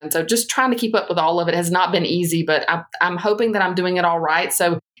And so just trying to keep up with all of it has not been easy, but I'm hoping that I'm doing it all right.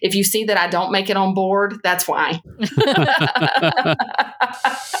 So if you see that I don't make it on board, that's why.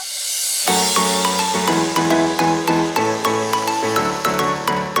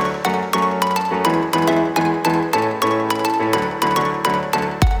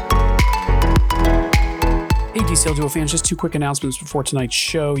 DCL Duo fans, just two quick announcements before tonight's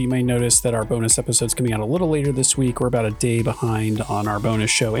show. You may notice that our bonus episode's coming out a little later this week. We're about a day behind on our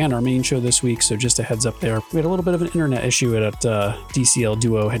bonus show and our main show this week, so just a heads up there. We had a little bit of an internet issue at DCL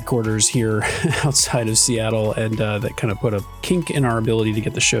Duo headquarters here outside of Seattle, and that kind of put a kink in our ability to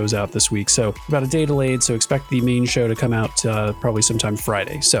get the shows out this week. So about a day delayed, so expect the main show to come out probably sometime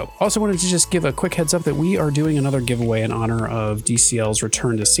Friday. So also wanted to just give a quick heads up that we are doing another giveaway in honor of DCL's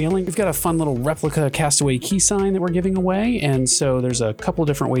return to sailing. We've got a fun little replica Castaway key sign that we're giving away, and so there's a couple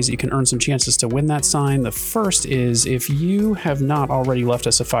different ways that you can earn some chances to win that sign. The first is, if you have not already left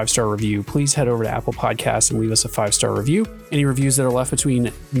us a 5-star review, please head over to Apple Podcasts and leave us a 5-star review. Any reviews that are left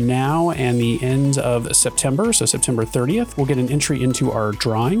between now and the end of September, so September 30th, will get an entry into our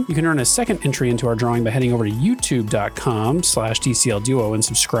drawing. You can earn a second entry into our drawing by heading over to youtube.com/DCLDuo and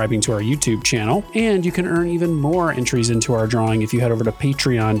subscribing to our YouTube channel. And you can earn even more entries into our drawing if you head over to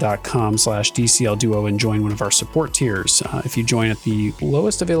patreon.com/DCLDuo and join one of our support tiers. If you join at the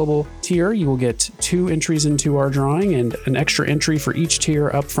lowest available tier, you will get 2 entries into our drawing and an extra entry for each tier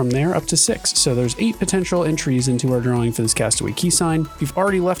up from there up to 6. So there's 8 potential entries into our drawing for this Castaway key sign. If you've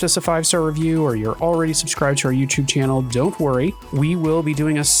already left us a 5-star review or you're already subscribed to our YouTube channel, don't worry. We will be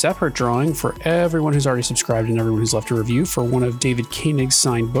doing a separate drawing for everyone who's already subscribed and everyone who's left a review for one of David Koenig's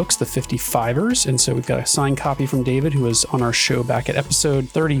signed books, The 55ers. And so we've got a signed copy from David, who was on our show back at episode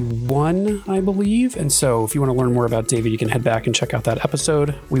 31, I believe. And so if you want to learn more about David, you can head back and check out that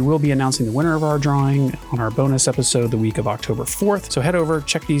episode. We will be announcing the winner of our drawing on our bonus episode the week of October 4th. So head over,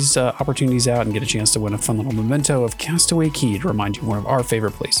 check these opportunities out, and get a chance to win a fun little memento of Castaway Key to remind you of one of our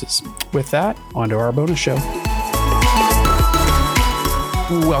favorite places. With that, on to our bonus show.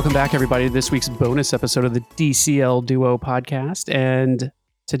 Welcome back, everybody, to this week's bonus episode of the DCL Duo podcast. And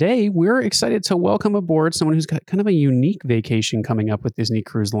today, we're excited to welcome aboard someone who's got kind of a unique vacation coming up with Disney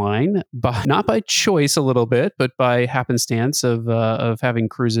Cruise Line, not by choice a little bit, but by happenstance of having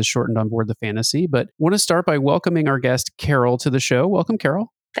cruises shortened on board the Fantasy. But want to start by welcoming our guest, Carol, to the show. Welcome,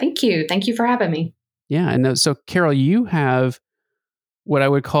 Carol. Thank you. Thank you for having me. Yeah. And so, Carol, you have what I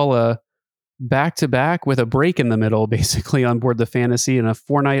would call a back-to-back with a break in the middle, basically, on board the Fantasy, and a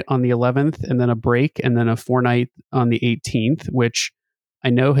 4-night on the 11th, and then a break, and then a 4-night on the 18th, which I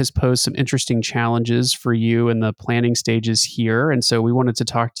know has posed some interesting challenges for you in the planning stages here. And so we wanted to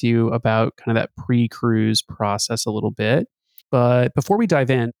talk to you about kind of that pre-cruise process a little bit. But before we dive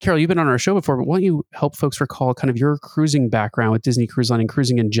in, Carol, you've been on our show before, but why don't you help folks recall kind of your cruising background with Disney Cruise Line and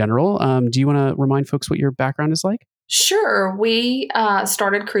cruising in general? Do you want to remind folks what your background is like? Sure. We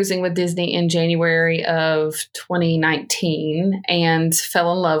started cruising with Disney in January of 2019 and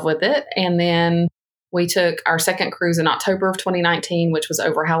fell in love with it. And then we took our second cruise in October of 2019, which was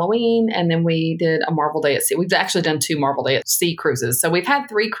over Halloween. And then we did a Marvel Day at Sea. We've actually done 2 Marvel Day at Sea cruises. So we've had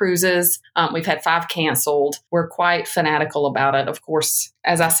 3 cruises. We've had 5 canceled. We're quite fanatical about it. Of course,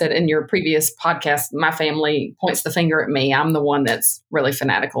 as I said in your previous podcast, my family points the finger at me. I'm the one that's really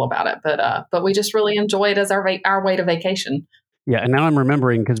fanatical about it. But we just really enjoy it as our way to vacation. Yeah, and now I'm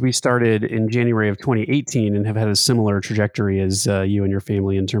remembering, because we started in January of 2018 and have had a similar trajectory as you and your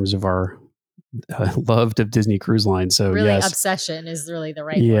family in terms of our loved of Disney Cruise Line. So really, yes. Obsession is really the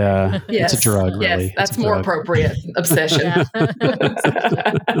right word. Yes. It's a drug, really. Yes, that's more appropriate. Obsession.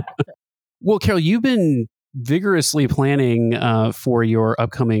 Well, Carol, you've been vigorously planning for your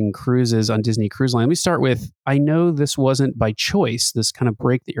upcoming cruises on Disney Cruise Line. Let me start with, I know this wasn't by choice, this kind of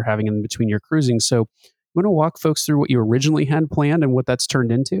break that you're having in between your cruising. So you want to walk folks through what you originally had planned and what that's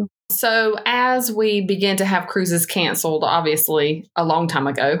turned into? So as we begin to have cruises canceled, obviously a long time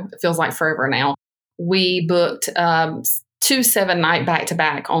ago, it feels like forever now, we booked 2 7-night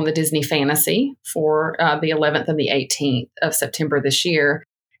back-to-back on the Disney Fantasy for the 11th and the 18th of September this year.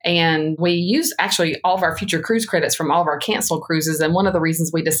 And we used actually all of our future cruise credits from all of our canceled cruises. And one of the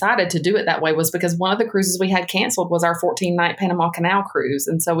reasons we decided to do it that way was because one of the cruises we had canceled was our 14-night Panama Canal cruise.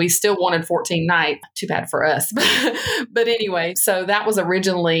 And so we still wanted 14-night. Too bad for us. But anyway, so that was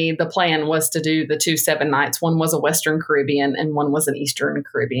originally the plan, was to do the 2 7-nights. One was a Western Caribbean and one was an Eastern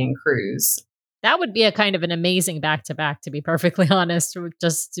Caribbean cruise. That would be a kind of an amazing back-to-back, to be perfectly honest,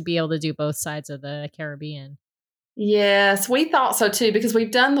 just to be able to do both sides of the Caribbean. Yes, we thought so too, because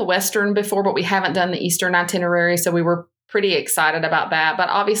we've done the Western before, but we haven't done the Eastern itinerary. So we were pretty excited about that. But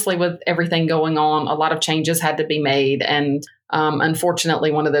obviously, with everything going on, a lot of changes had to be made. And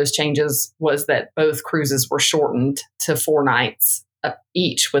unfortunately, one of those changes was that both cruises were shortened to 4 nights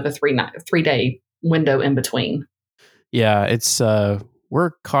each with a 3-day window in between. Yeah, it's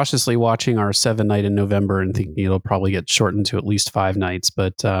we're cautiously watching our 7-night in November and thinking it'll probably get shortened to at least 5 nights,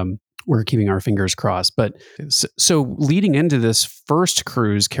 but we're keeping our fingers crossed. But so leading into this first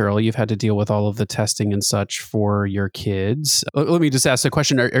cruise, Carol, you've had to deal with all of the testing and such for your kids. Let me just ask the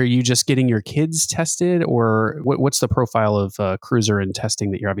question. Are you just getting your kids tested, or what's the profile of cruiser and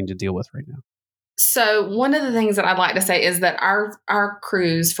testing that you're having to deal with right now? So one of the things that I'd like to say is that our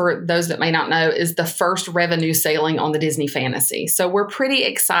cruise, for those that may not know, is the first revenue sailing on the Disney Fantasy. So we're pretty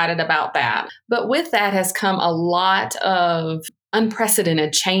excited about that. But with that has come a lot of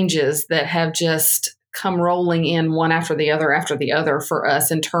unprecedented changes that have just come rolling in one after the other for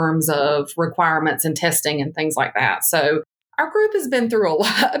us in terms of requirements and testing and things like that. So our group has been through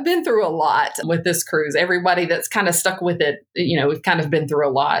a lot with this cruise. Everybody that's kind of stuck with it, we've kind of been through a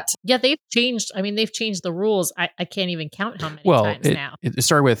lot. Yeah, they've changed. I mean, they've changed the rules. I can't even count how many times now. It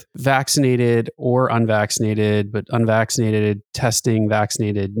started with vaccinated or unvaccinated, but unvaccinated, testing,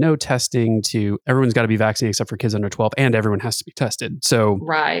 vaccinated, no testing, to everyone's got to be vaccinated except for kids under 12, and everyone has to be tested. So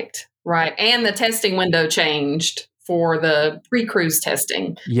Right. And the testing window changed for the pre-cruise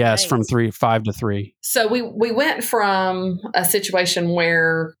testing. Yes, from 5 to 3. So we went from a situation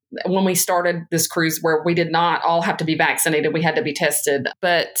where when we started this cruise where we did not all have to be vaccinated, we had to be tested.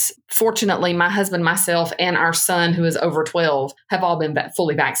 But fortunately, my husband, myself, and our son, who is over 12, have all been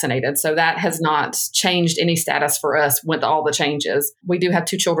fully vaccinated. So that has not changed any status for us with all the changes. We do have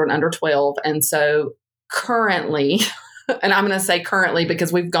 2 children under 12. And so currently, and I'm going to say currently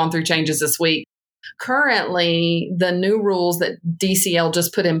because we've gone through changes this week, currently, the new rules that DCL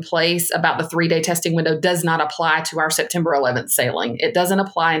just put in place about the 3-day testing window does not apply to our September 11th sailing. It doesn't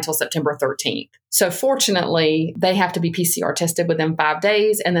apply until September 13th. So fortunately, they have to be PCR tested within 5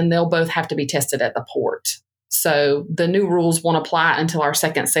 days, and then they'll both have to be tested at the port. So the new rules won't apply until our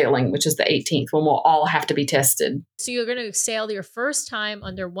second sailing, which is the 18th, when we'll all have to be tested. So you're going to sail your first time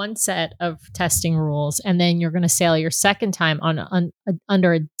under one set of testing rules, and then you're going to sail your second time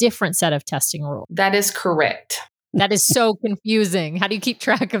under a different set of testing rules. That is correct. That is so confusing. How do you keep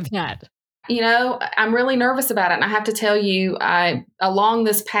track of that? I'm really nervous about it. And I have to tell you, along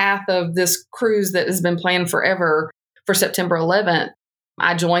this path of this cruise that has been planned forever for September 11th,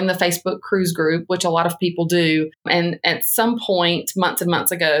 I joined the Facebook cruise group, which a lot of people do. And at some point, months and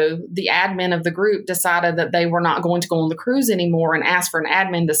months ago, the admin of the group decided that they were not going to go on the cruise anymore and asked for an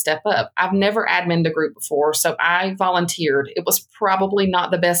admin to step up. I've never adminned a group before, so I volunteered. It was probably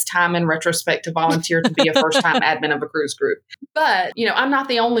not the best time in retrospect to volunteer to be a first-time admin of a cruise group. But, I'm not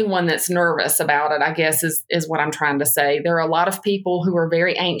the only one that's nervous about it, I guess, is what I'm trying to say. There are a lot of people who are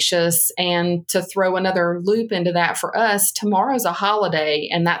very anxious. And to throw another loop into that for us, tomorrow's a holiday,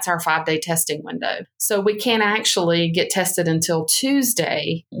 and that's our 5-day testing window. So we can't actually get tested until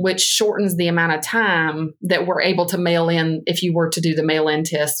Tuesday, which shortens the amount of time that we're able to mail in. If you were to do the mail-in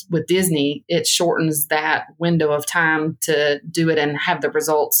test with Disney, it shortens that window of time to do it and have the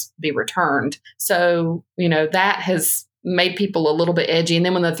results be returned. So, that has made people a little bit edgy. And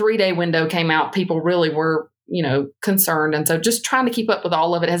then when the 3-day window came out, people really were concerned. And so just trying to keep up with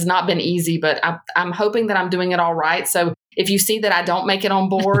all of it has not been easy, but I'm hoping that I'm doing it all right. So if you see that I don't make it on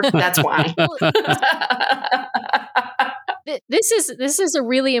board, that's why. This is a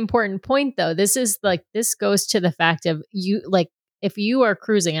really important point, though. This goes to the fact of if you are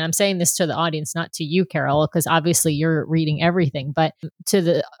cruising, and I'm saying this to the audience, not to you, Carol, because obviously you're reading everything, but to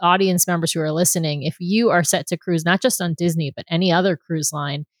the audience members who are listening, if you are set to cruise, not just on Disney, but any other cruise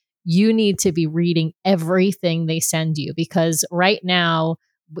line, you need to be reading everything they send you, because right now,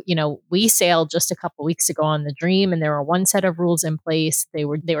 we sailed just a couple weeks ago on the Dream, and there were one set of rules in place. They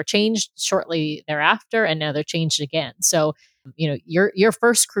were changed shortly thereafter, and now they're changed again. So, your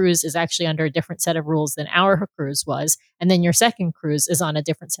first cruise is actually under a different set of rules than our cruise was, and then your second cruise is on a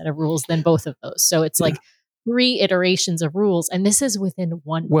different set of rules than both of those. So it's like 3 iterations of rules, and this is within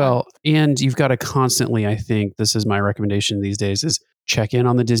 1 month. And you've got to constantly, I think this is my recommendation these days, is check in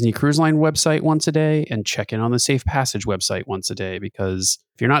on the Disney Cruise Line website once a day and check in on the Safe Passage website once a day, because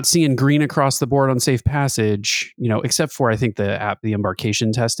if you're not seeing green across the board on Safe Passage, except for I think the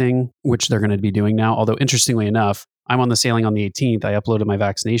embarkation testing, which they're going to be doing now. Although interestingly enough, I'm on the sailing on the 18th. I uploaded my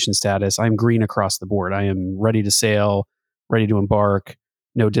vaccination status. I'm green across the board. I am ready to sail, ready to embark,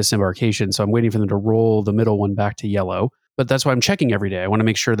 no disembarkation. So I'm waiting for them to roll the middle one back to that's why I'm checking every day. I want to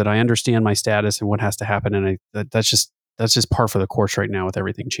make sure that I understand my status and what has to happen. And that's that's just par for the course right now with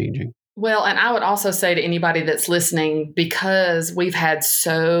everything changing. Well, and I would also say to anybody that's listening, because we've had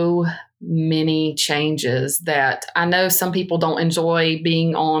so many changes that I know some people don't enjoy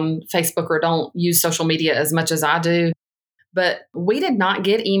being on Facebook or don't use social media as much as I do. But we did not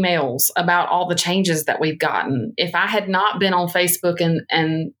get emails about all the changes that we've gotten. If I had not been on Facebook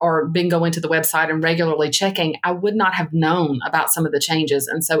and or been going to the website and regularly checking, I would not have known about some of the changes.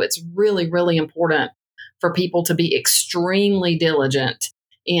 And so it's really, really important for people to be extremely diligent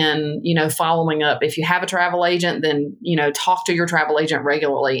in, following up. If you have a travel agent, then, talk to your travel agent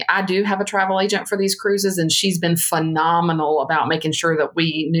regularly. I do have a travel agent for these cruises, and she's been phenomenal about making sure that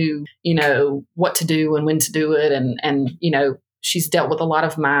we knew, what to do and when to do it. And she's dealt with a lot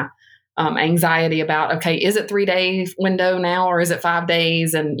of my anxiety about, okay, is it 3-day window now or is it 5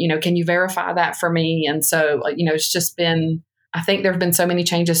 days? And, can you verify that for me? And so, it's just been, I think there have been so many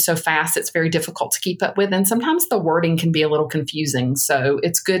changes so fast, it's very difficult to keep up with. And sometimes the wording can be a little confusing. So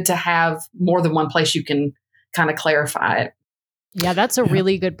it's good to have more than one place you can kind of clarify it. Yeah, that's a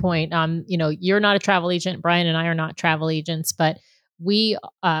really good point. You're not a travel agent. Brian and I are not travel agents, but we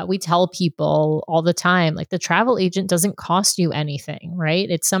tell people all the time, like, the travel agent doesn't cost you anything, right?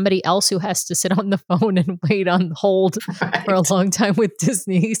 It's somebody else who has to sit on the phone and wait on hold for a long time with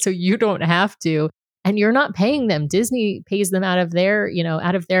Disney. So you don't have to. And you're not paying them. Disney pays them out of their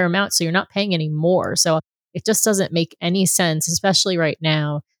amount. So you're not paying any more. So it just doesn't make any sense, especially right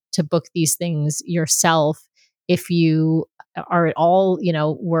now, to book these things yourself if you are at all,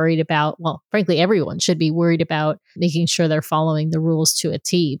 worried about, well, frankly, everyone should be worried about making sure they're following the rules to a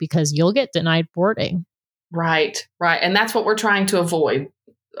T, because you'll get denied boarding. Right. And that's what we're trying to avoid.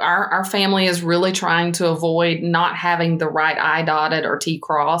 Our family is really trying to avoid not having the right I dotted or T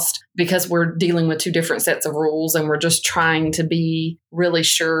crossed, because we're dealing with two different sets of rules, and we're just trying to be really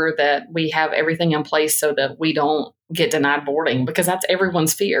sure that we have everything in place so that we don't get denied boarding, because that's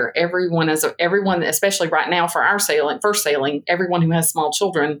everyone's fear. Everyone, especially right now for our first sailing, everyone who has small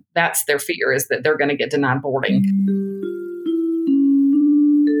children, that's their fear, is that they're going to get denied boarding.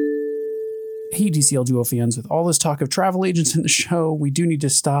 Hey, DCL Duo fans, with all this talk of travel agents in the show, we do need to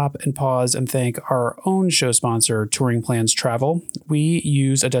stop and pause and thank our own show sponsor, Touring Plans Travel. We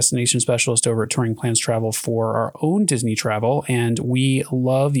use a destination specialist over at Touring Plans Travel for our own Disney travel, and we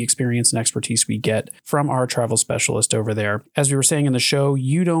love the experience and expertise we get from our travel specialist over there. As we were saying in the show,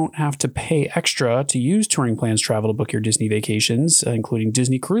 you don't have to pay extra to use Touring Plans Travel to book your Disney vacations, including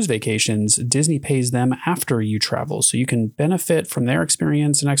Disney cruise vacations. Disney pays them after you travel, so you can benefit from their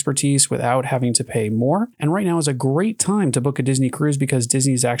experience and expertise without having to pay more. And right now is a great time to book a Disney cruise, because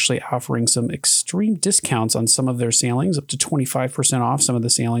Disney is actually offering some extreme discounts on some of their sailings, up to 25% off some of the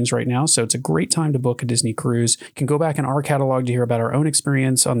sailings right now. So it's a great time to book a Disney cruise. You can go back in our catalog to hear about our own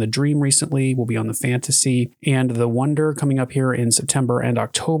experience on the Dream recently. We'll be on the Fantasy and the Wonder coming up here in September and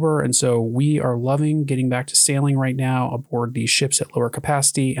October. And so we are loving getting back to sailing right now aboard these ships at lower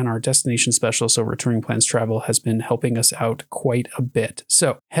capacity. And our destination specialist over at Touring Plans Travel has been helping us out quite a bit.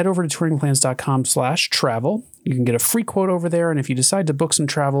 So head over to touringplans.com/travel. You can get a free quote over there. And if you decide to book some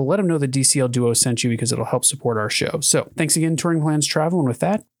travel, let them know the DCL Duo sent you, because it'll help support our show. So thanks again, Touring Plans Travel. And with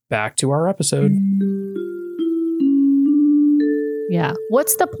that, back to our episode. Yeah.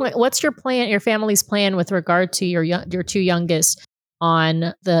 What's the plan? What's your plan, your family's plan with regard to your two youngest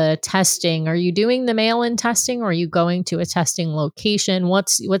on the testing? Are you doing the mail-in testing, or are you going to a testing location?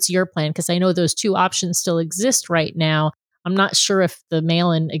 What's your plan? Because I know those two options still exist right now. I'm not sure if the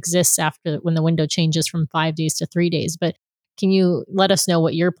mail-in exists after, when the window changes from 5 days to 3 days, but can you let us know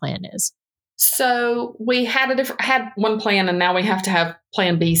what your plan is? So we had one plan, and now we have to have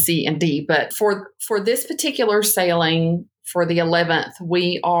plan B, C, and D. But for this particular sailing, for the 11th,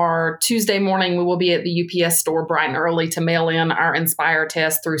 Tuesday morning, we will be at the UPS store bright and early to mail in our Inspire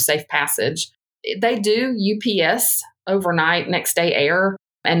test through Safe Passage. They do UPS overnight, next day air.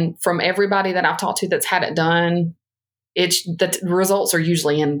 And from everybody that I've talked to that's had it done, the results are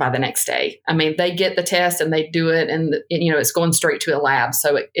usually in by the next day. I mean, they get the test and they do it, and it's going straight to a lab.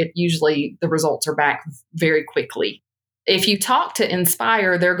 So it usually, the results are back very quickly. If you talk to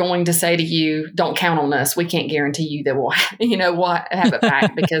Inspire, they're going to say to you, don't count on us. We can't guarantee you that we'll have it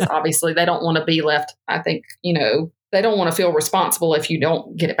back, because obviously they don't want to be left. I think, they don't want to feel responsible if you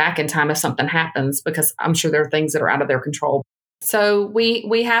don't get it back in time if something happens, because I'm sure there are things that are out of their control. So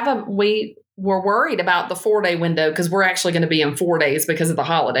we're worried about the 4-day window, because we're actually going to be in 4 days because of the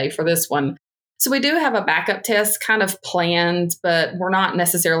holiday for this one. So we do have a backup test kind of planned, but we're not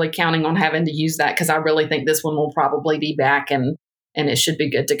necessarily counting on having to use that, because I really think this one will probably be back and it should be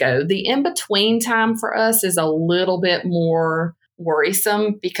good to go. The in-between time for us is a little bit more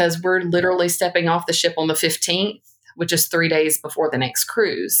worrisome, because we're literally stepping off the ship on the 15th which is 3 days before the next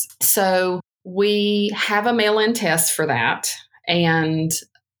cruise. So we have a mail-in test for that. And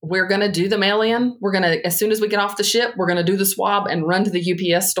we're going to do the mail-in. We're going to, as soon as we get off the ship, we're going to do the swab and run to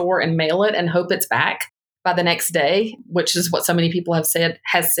the UPS store and mail it and hope it's back by the next day, which is what so many people have said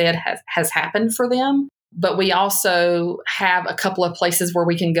has happened for them. But we also have a couple of places where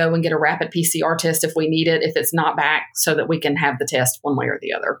we can go and get a rapid PCR test if we need it, if it's not back, so that we can have the test one way or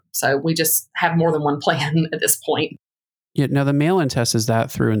the other. So we just have more than one plan at this point. Yeah. Now, the mail-in test, is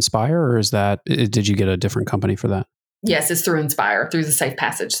that through Inspire, or did you get a different company for that? Yes, it's through Inspire, through the Safe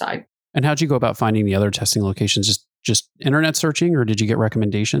Passage site. And how'd you go about finding the other testing locations? Just internet searching, or did you get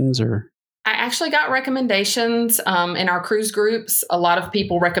recommendations, or? I actually got recommendations in our cruise groups. A lot of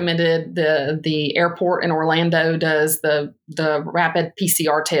people recommended the airport in Orlando does the rapid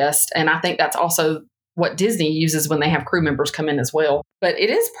PCR test. And I think that's also what Disney uses when they have crew members come in as well. But it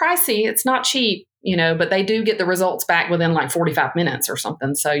is pricey. It's not cheap, but they do get the results back within like 45 minutes or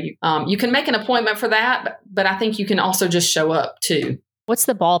something. So you can make an appointment for that, but I think you can also just show up too. What's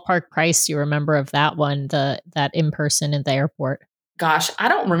the ballpark price you remember of that one, that in-person at the airport? Gosh, I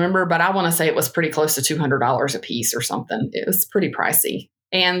don't remember, but I want to say it was pretty close to $200 a piece or something. It was pretty pricey.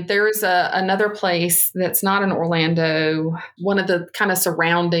 And there's another place that's not in Orlando. One of the kind of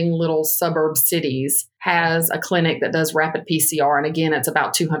surrounding little suburb cities has a clinic that does rapid PCR. And again, it's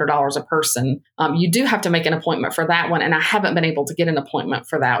about $200 a person. You do have to make an appointment for that one. And I haven't been able to get an appointment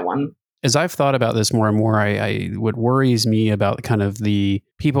for that one. As I've thought about this more and more, what worries me about kind of the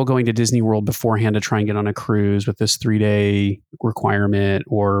people going to Disney World beforehand to try and get on a cruise with this 3-day requirement,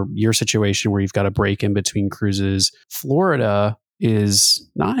 or your situation where you've got a break in between cruises. Florida is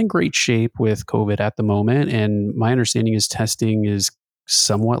not in great shape with COVID at the moment. And my understanding is testing is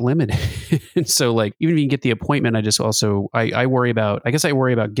somewhat limited. And so like, even if you can get the appointment, I worry about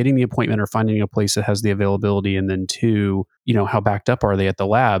getting the appointment or finding a place that has the availability. And then two, how backed up are they at the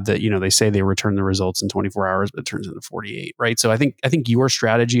lab that, they say they return the results in 24 hours, but it turns into 48, right? So I think your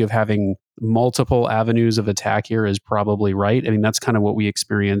strategy of having multiple avenues of attack here is probably right. I mean, that's kind of what we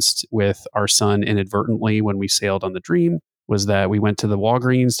experienced with our son inadvertently when we sailed on the Dream. Was that we went to the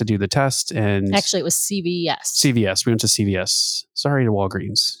Walgreens to do the test, and actually it was CVS. CVS. We went to CVS. Sorry to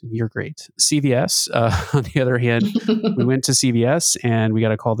Walgreens. You're great. CVS. On the other hand, we went to CVS and we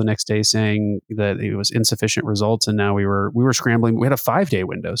got a call the next day saying that it was insufficient results. And now we were scrambling. We had a 5-day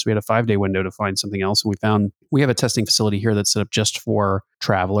window. So we had a 5-day window to find something else. And we have a testing facility here that's set up just for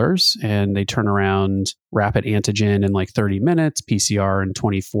travelers, and they turn around rapid antigen in like 30 minutes, PCR in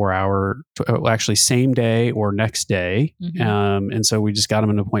 24 hour, actually same day or next day. Mm-hmm. And so we just got them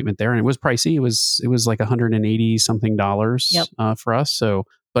an appointment there, and it was pricey. It was like $180 something for us. So,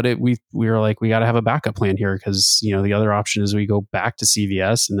 but we were like, we got to have a backup plan here, because, the other option is we go back to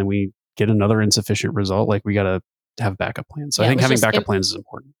CVS and then we get another insufficient result. Like, we got to have backup plans. So I think having backup plans is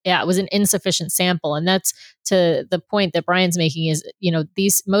important. Yeah, it was an insufficient sample. And that's to the point that Brian's making is,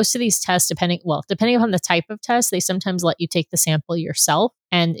 most of these tests, depending upon the type of test, they sometimes let you take the sample yourself.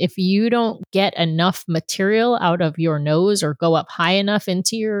 And if you don't get enough material out of your nose or go up high enough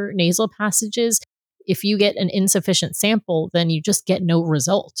into your nasal passages, if you get an insufficient sample, then you just get no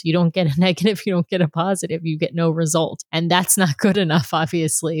result. You don't get a negative, you don't get a positive, you get no result. And that's not good enough,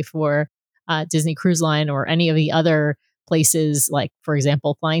 obviously, for Disney Cruise Line or any of the other places, like, for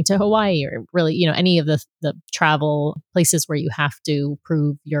example, flying to Hawaii, or really, any of the travel places where you have to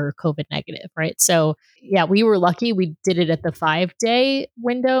prove you're COVID negative, right? So yeah, we were lucky. We did it at the 5-day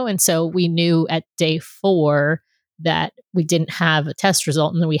window. And so we knew at day 4 that we didn't have a test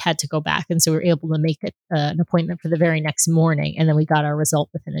result, and then we had to go back. And so we were able to make an appointment for the very next morning, and then we got our result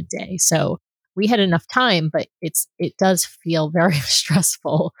within a day. So we had enough time, but it does feel very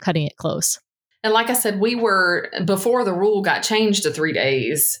stressful cutting it close. And like I said, before the rule got changed to 3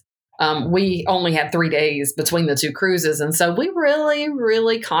 days, we only had 3 days between the two cruises. And so we really,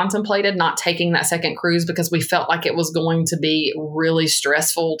 really contemplated not taking that second cruise, because we felt like it was going to be really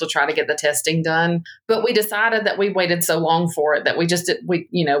stressful to try to get the testing done. But we decided that we waited so long for it that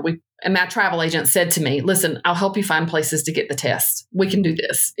and my travel agent said to me, listen, I'll help you find places to get the test. We can do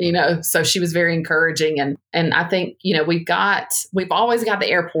this, So she was very encouraging. And I think, we've always got the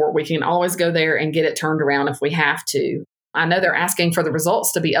airport. We can always go there and get it turned around if we have to. I know they're asking for the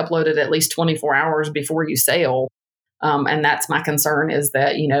results to be uploaded at least 24 hours before you sail. And that's my concern, is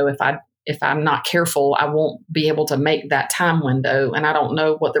that, if I'm not careful, I won't be able to make that time window. And I don't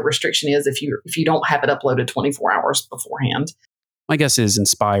know what the restriction is if you don't have it uploaded 24 hours beforehand. My guess is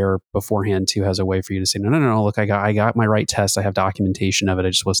Inspire beforehand too has a way for you to say, no, look, I got my right test. I have documentation of it. I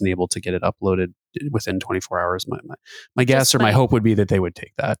just wasn't able to get it uploaded within 24 hours. My guess or my hope would be that they would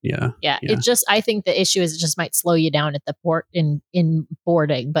take that. Yeah. I think the issue is it just might slow you down at the port in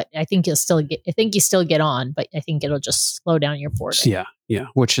boarding, but I think you still get on, but I think it'll just slow down your boarding. Yeah.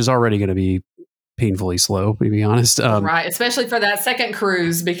 Which is already going to be painfully slow, to be honest. Right. Especially for that second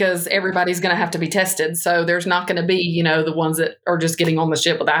cruise, because everybody's going to have to be tested. So there's not going to be, the ones that are just getting on the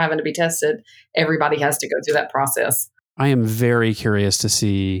ship without having to be tested. Everybody has to go through that process. I am very curious to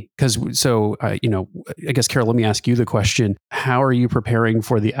see, I guess, Carol, let me ask you the question. How are you preparing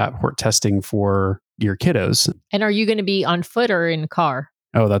for the at-port testing for your kiddos? And are you going to be on foot or in car?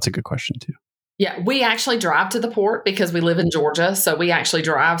 Oh, that's a good question too. Yeah, we actually drive to the port because we live in Georgia. So we actually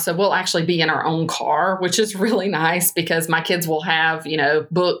drive. So we'll actually be in our own car, which is really nice because my kids will have,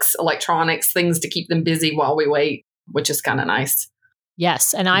 books, electronics, things to keep them busy while we wait, which is kind of nice.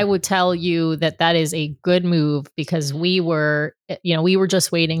 Yes. And I would tell you that is a good move because we were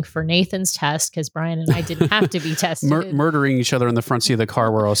just waiting for Nathan's test because Brian and I didn't have to be tested. Murdering each other in the front seat of the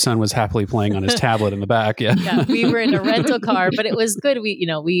car where our son was happily playing on his tablet in the back. Yeah. Yeah. We were in a rental car, but it was good.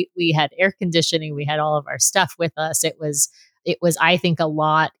 We had air conditioning. We had all of our stuff with us. It was, I think, a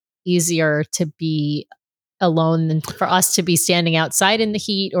lot easier to be alone than for us to be standing outside in the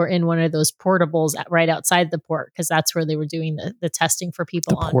heat or in one of those portables right outside the port, because that's where they were doing the testing for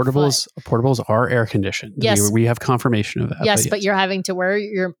people. The portables are air conditioned. Yes, we have confirmation of that. Yes, but you're having to wear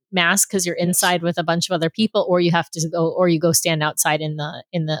your mask because you're inside with a bunch of other people, or you have to go, or you go stand outside in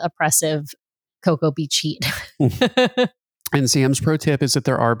the oppressive Cocoa Beach heat. And Sam's pro tip is that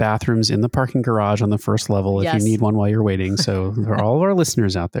there are bathrooms in the parking garage on the first level if you need one while you're waiting. So for all of our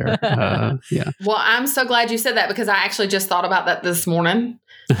listeners out there. Yeah. Well, I'm so glad you said that because I actually just thought about that this morning.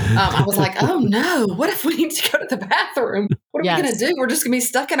 I was like, oh no, what if we need to go to the bathroom? What are we going to do? We're just going to be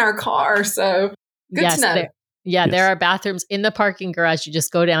stuck in our car. So good to know. There are bathrooms in the parking garage. You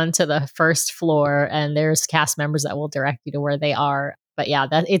just go down to the first floor and there's cast members that will direct you to where they are. But yeah,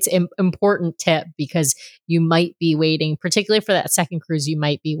 it's an important tip because you might be waiting, particularly for that second cruise, you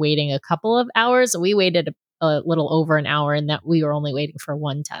might be waiting a couple of hours. We waited a little over an hour and that we were only waiting for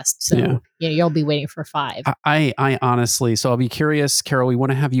one test. So you'll be waiting for 5. I honestly, so I'll be curious, Carol, we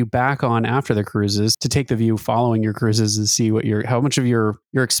want to have you back on after the cruises to take the view following your cruises and see how much of your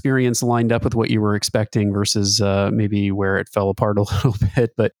experience lined up with what you were expecting versus maybe where it fell apart a little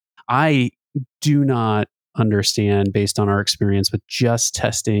bit. But I do not understand, based on our experience with just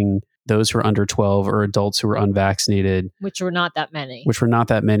testing those who are under 12 or adults who are unvaccinated, which were not that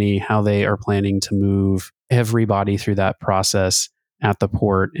many, how they are planning to move everybody through that process at the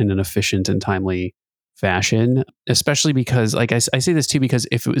port in an efficient and timely fashion, especially because, like I say this too, because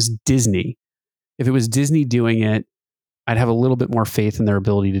if it was Disney doing it, I'd have a little bit more faith in their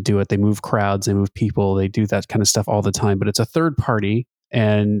ability to do it. They move crowds, they move people, they do that kind of stuff all the time, but it's a third party.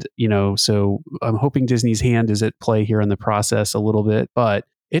 And, so I'm hoping Disney's hand is at play here in the process a little bit, but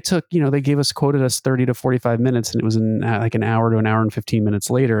it took, they quoted us 30 to 45 minutes and it was like an hour to an hour and 15 minutes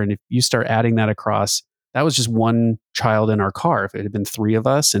later. And if you start adding that across, that was just one child in our car. If it had been 3 of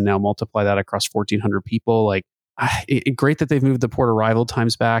us and now multiply that across 1,400 people, great that they've moved the port arrival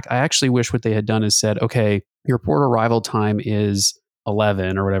times back. I actually wish what they had done is said, okay, your port arrival time is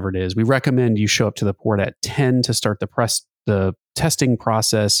 11 or whatever it is. We recommend you show up to the port at 10 to start the testing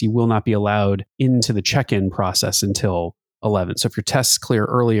process. You will not be allowed into the check-in process until 11. So if your test's clear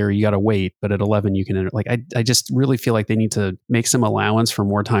earlier, you got to wait, but at 11 you can enter. I just really feel like they need to make some allowance for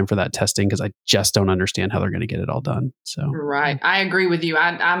more time for that testing because I just don't understand how they're going to get it all done. So right, I agree with you.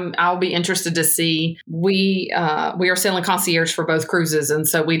 I'll be interested to see. We are sailing concierge for both cruises, and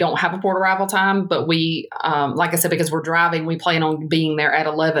so we don't have a port arrival time. But we, like I said, because we're driving, we plan on being there at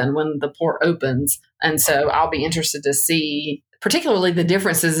 11 when the port opens, and so I'll be interested to see, particularly the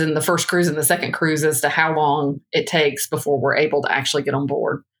differences in the first cruise and the second cruise as to how long it takes before we're able to actually get on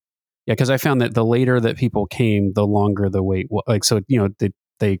board. Yeah, because I found that the later that people came, the longer the wait.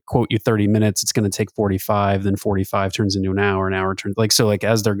 They quote you 30 minutes, it's going to take 45, then 45 turns into an hour turns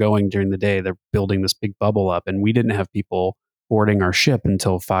as they're going during the day, they're building this big bubble up. And we didn't have people boarding our ship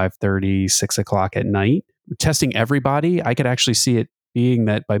until 5:30, 6 o'clock at night. Testing everybody, I could actually see it being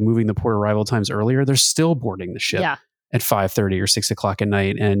that by moving the port arrival times earlier, they're still boarding the ship. Yeah. At 5:30 or 6 o'clock at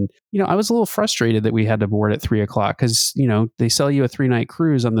night. And, I was a little frustrated that we had to board at 3 o'clock because, they sell you a 3-night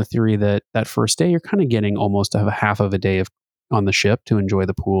cruise on the theory that first day, you're kind of getting almost a half of a day on the ship to enjoy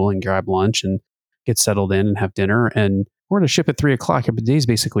the pool and grab lunch and get settled in and have dinner. And board a ship at 3 o'clock, your day's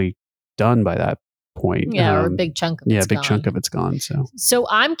basically done by that point. Yeah, or a big chunk of it's big gone. chunk of it's gone. So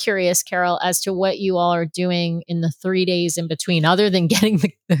I'm curious, Carol, as to what you all are doing in the 3 days in between, other than getting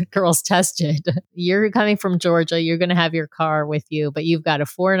the girls tested. You're coming from Georgia. You're going to have your car with you, but you've got a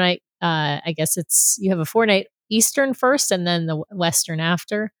 4-night, I guess you have a 4-night Eastern first and then the Western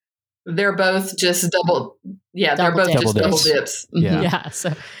after. They're both just double dips. Yeah.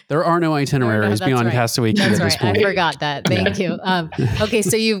 So there are no itineraries beyond right. Castaway Key at this point. I forgot that. Thank you. Okay,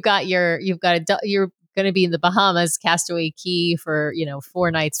 so you're going to be in the Bahamas, Castaway Key for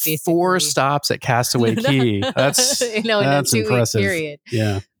 4 nights, basically. 4 stops at Castaway Key. That's in a 2-week impressive. period.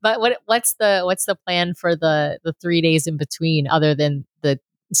 Yeah. But what's the plan for the 3 days in between, other than the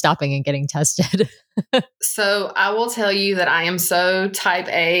stopping and getting tested? So I will tell you that I am so type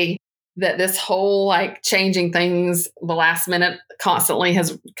A that this whole changing things the last minute constantly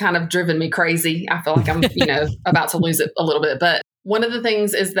has kind of driven me crazy. I feel like I'm, about to lose it a little bit. But one of the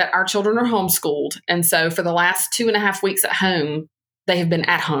things is that our children are homeschooled. And so for the last 2.5 weeks at home, they have been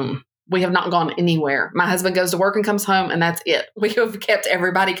at home. We have not gone anywhere. My husband goes to work and comes home, and that's it. We have kept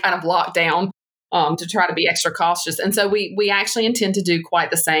everybody kind of locked down to try to be extra cautious. And so we actually intend to do quite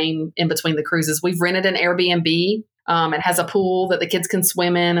the same in between the cruises. We've rented an Airbnb. It has a pool that the kids can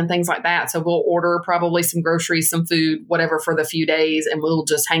swim in and things like that. So we'll order probably some groceries, some food, whatever for the few days, and we'll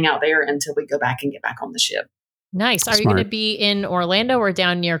just hang out there until we go back and get back on the ship. Nice. Are you going to be in Orlando or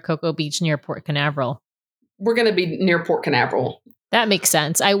down near Cocoa Beach near Port Canaveral? We're going to be near Port Canaveral. That makes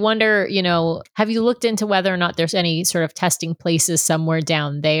sense. I wonder, have you looked into whether or not there's any sort of testing places somewhere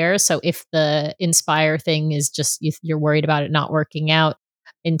down there? So if the Inspire thing is just, you're worried about it not working out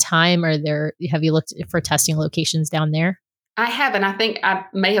in time, have you looked for testing locations down there? I haven't. I think I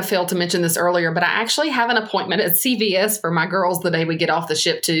may have failed to mention this earlier, but I actually have an appointment at CVS for my girls the day we get off the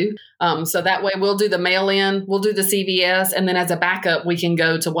ship too. So that way we'll do the mail-in, we'll do the CVS, and then as a backup, we can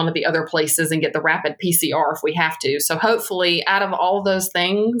go to one of the other places and get the rapid PCR if we have to. So hopefully out of all those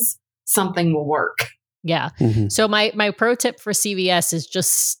things, something will work. Yeah. Mm-hmm. So my pro tip for CVS is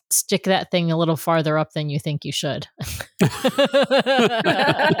just stick that thing a little farther up than you think you should.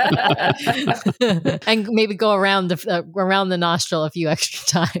 And maybe go around the nostril a few extra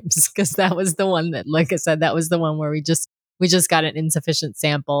times, because that was the one that, like I said, that was the one where we just got an insufficient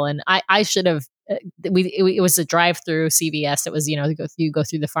sample. And I should have, it was a drive-through CVS. It was, you go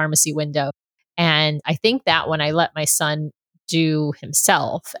through the pharmacy window. And I think that when I let my son do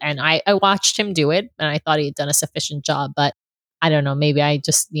himself, and I watched him do it, and I thought he had done a sufficient job, but I don't know, maybe I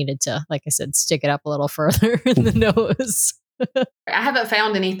just needed to, like I said, stick it up a little further in the nose. I haven't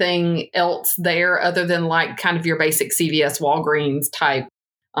found anything else there other than kind of your basic CVS, Walgreens type.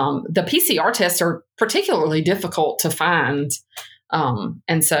 The PCR tests are particularly difficult to find.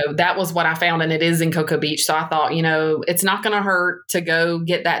 And so that was what I found, and it is in Cocoa Beach. So I thought, it's not going to hurt to go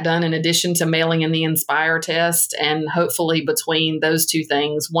get that done in addition to mailing in the Inspire test. And hopefully between those two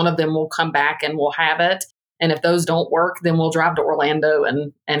things, one of them will come back and we'll have it. And if those don't work, then we'll drive to Orlando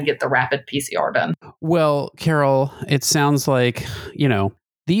and get the rapid PCR done. Well, Carol, it sounds like,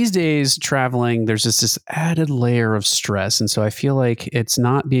 these days traveling, there's just this added layer of stress. And so I feel like it's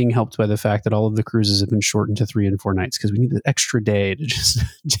not being helped by the fact that all of the cruises have been shortened to 3 and 4 nights, because we need the extra day to just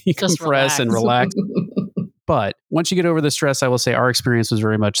decompress and relax. But once you get over the stress, I will say our experience was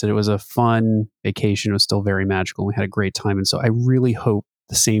very much that it was a fun vacation. It was still very magical. We had a great time. And so I really hope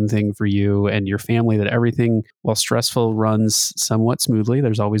the same thing for you and your family, that everything, while stressful, runs somewhat smoothly.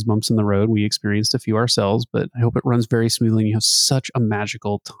 There's always bumps in the road. We experienced a few ourselves, but I hope it runs very smoothly and you have such a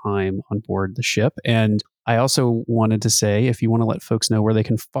magical time on board the ship. And I also wanted to say, if you want to let folks know where they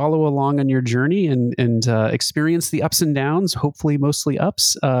can follow along on your journey and experience the ups and downs, hopefully mostly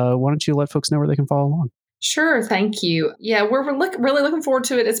ups, why don't you let folks know where they can follow along? Sure. Thank you. Yeah, we're really looking forward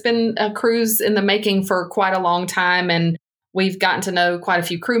to it. It's been a cruise in the making for quite a long time, and we've gotten to know quite a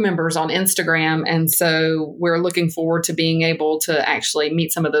few crew members on Instagram. And so we're looking forward to being able to actually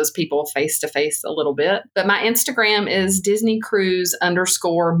meet some of those people face to face a little bit. But my Instagram is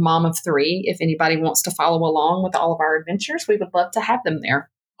DisneyCruise_mom of 3. If anybody wants to follow along with all of our adventures, we would love to have them there.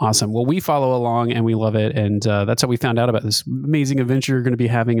 Awesome. Well, we follow along and we love it. And that's how we found out about this amazing adventure you're going to be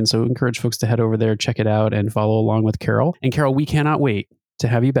having. And so encourage folks to head over there, check it out, and follow along with Carol. And Carol, we cannot wait to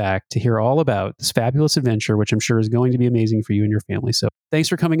have you back to hear all about this fabulous adventure, which I'm sure is going to be amazing for you and your family. So thanks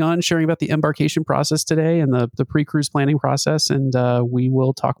for coming on, sharing about the embarkation process today and the pre-cruise planning process. And we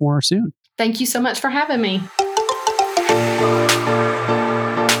will talk more soon. Thank you so much for having me.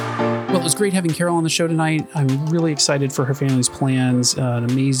 Well, it was great having Carol on the show tonight. I'm really excited for her family's plans. An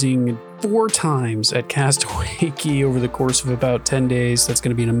amazing 4 times at Castaway Key over the course of about 10 days. That's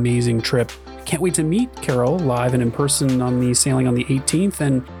going to be an amazing trip. Can't wait to meet Carol live and in person on the sailing on the 18th.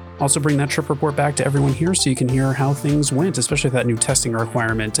 And Also bring that trip report back to everyone here so you can hear how things went, especially that new testing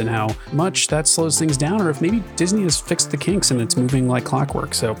requirement and how much that slows things down, or if maybe Disney has fixed the kinks and it's moving like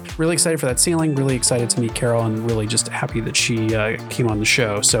clockwork. So really excited for that sailing, really excited to meet Carol, and really just happy that she came on the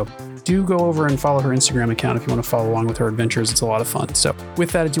show. So do go over and follow her Instagram account if you want to follow along with her adventures. It's a lot of fun. So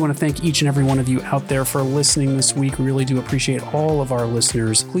with that, I do want to thank each and every one of you out there for listening this week. We really do appreciate all of our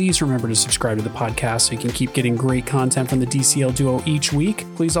listeners. Please remember to subscribe to the podcast so you can keep getting great content from the DCL Duo each week.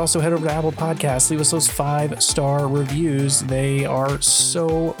 Please also head over to Apple Podcasts. Leave us those 5-star reviews. They are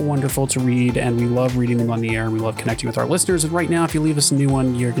so wonderful to read, and we love reading them on the air, and we love connecting with our listeners. And right now, if you leave us a new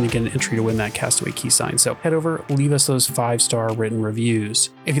one, you're going to get an entry to win that Castaway key sign. So head over, leave us those 5-star written reviews.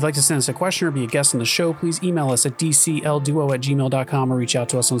 If you'd like to send us a question or be a guest on the show, please email us at dclduo@gmail.com or reach out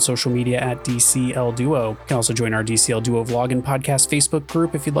to us on social media at DCLDuo. You can also join our DCL Duo Vlog and Podcast Facebook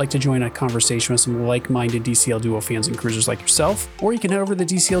group if you'd like to join a conversation with some like-minded DCL Duo fans and cruisers like yourself. Or you can head over to the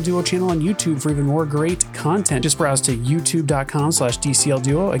DCL Duo channel on YouTube for even more great content. Just browse to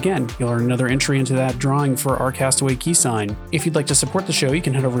youtube.com/DCLDuo. Again, you'll earn another entry into that drawing for our Castaway key sign. If you'd like to support the show, you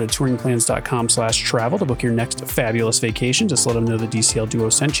can head over to touringplans.com/travel to book your next fabulous vacation. Just let them know the DCL Duo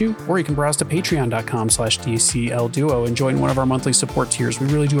sent you. Or you can browse to patreon.com/DCLDuo and join one of our monthly support tiers. We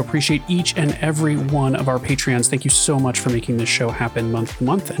really do appreciate each and every one of our Patreons. Thank you so much for making this show happen month to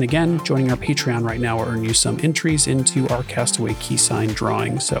month. And again, joining our Patreon right now will earn you some entries into our Castaway key sign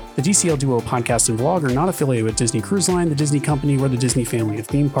drawing. So the DCL Duo podcast and vlog are not affiliated with Disney Cruise Line, the Disney Company, or the Disney family of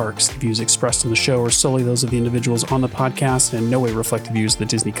theme parks. The views expressed on the show are solely those of the individuals on the podcast and in no way reflect the views of the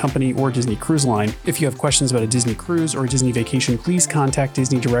Disney Company or Disney Cruise Line. If you have questions about a Disney cruise or a Disney vacation, please contact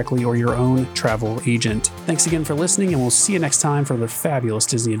Disney directly or your own travel agent. Thanks again for listening, and we'll see you next time for another fabulous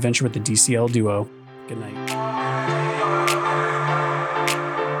Disney adventure with the DCL Duo. Good night.